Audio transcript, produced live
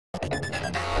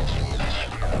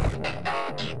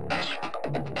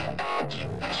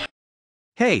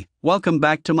Hey, welcome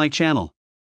back to my channel.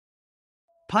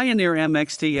 Pioneer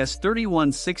MXT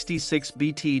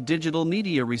S3166BT Digital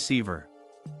Media Receiver.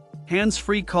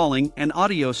 Hands-free calling and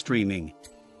audio streaming.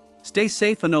 Stay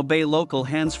safe and obey local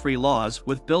hands-free laws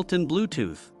with built-in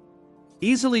Bluetooth.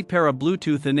 Easily pair a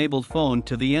Bluetooth-enabled phone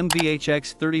to the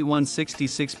MVHX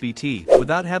 3166BT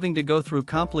without having to go through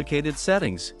complicated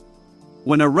settings.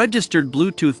 When a registered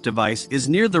Bluetooth device is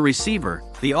near the receiver,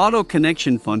 the auto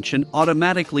connection function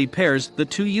automatically pairs the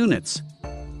two units.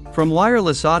 From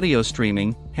wireless audio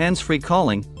streaming, hands-free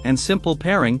calling, and simple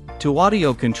pairing, to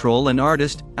audio control and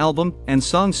artist, album, and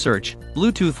song search,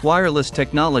 Bluetooth wireless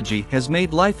technology has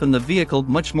made life in the vehicle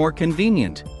much more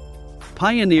convenient.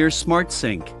 Pioneer Smart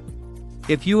Sync.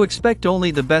 If you expect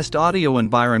only the best audio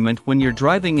environment when you're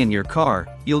driving in your car,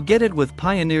 you'll get it with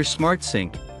Pioneer Smart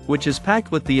Sync, which is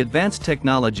packed with the advanced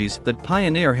technologies that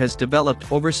Pioneer has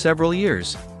developed over several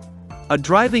years. A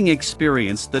driving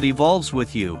experience that evolves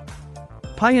with you.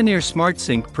 Pioneer Smart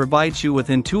Sync provides you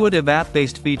with intuitive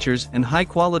app-based features and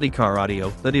high-quality car audio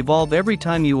that evolve every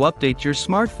time you update your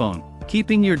smartphone,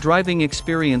 keeping your driving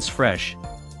experience fresh.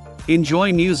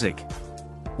 Enjoy music.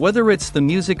 Whether it's the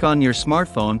music on your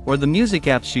smartphone or the music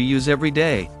apps you use every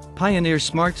day, Pioneer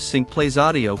Smart Sync plays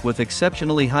audio with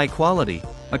exceptionally high quality,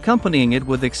 accompanying it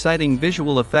with exciting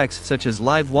visual effects such as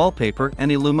live wallpaper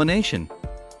and illumination.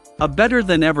 A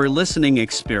better-than-ever listening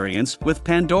experience with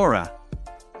Pandora.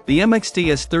 The MXT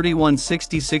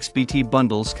S3166BT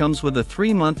bundles comes with a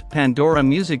 3-month Pandora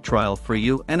music trial for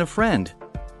you and a friend.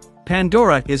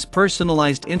 Pandora is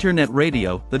personalized internet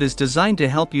radio that is designed to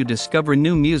help you discover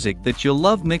new music that you'll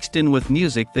love mixed in with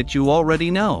music that you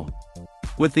already know.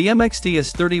 With the MXT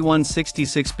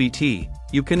S3166BT,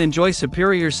 you can enjoy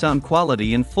superior sound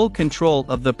quality and full control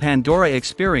of the Pandora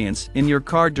experience in your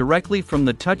car directly from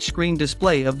the touchscreen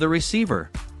display of the receiver.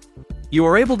 You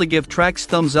are able to give tracks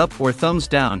thumbs up or thumbs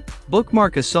down,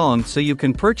 bookmark a song so you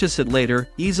can purchase it later,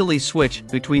 easily switch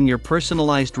between your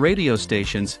personalized radio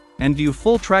stations, and view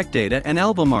full track data and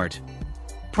album art.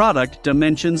 Product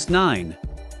dimensions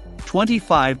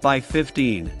 9.25 by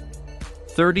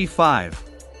 15.35.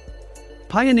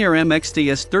 Pioneer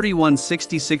MXT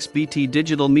S3166BT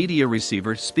Digital Media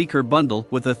Receiver Speaker Bundle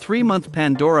with a 3-month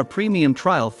Pandora Premium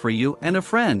trial for you and a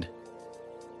friend.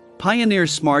 Pioneer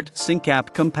Smart Sync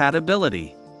app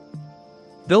compatibility.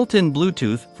 Built-in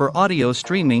Bluetooth for audio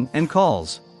streaming and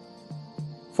calls.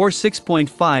 4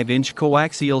 6.5-inch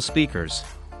coaxial speakers.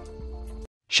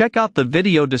 Check out the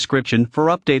video description for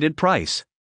updated price.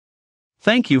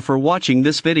 Thank you for watching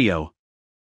this video.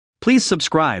 Please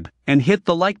subscribe and hit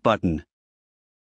the like button.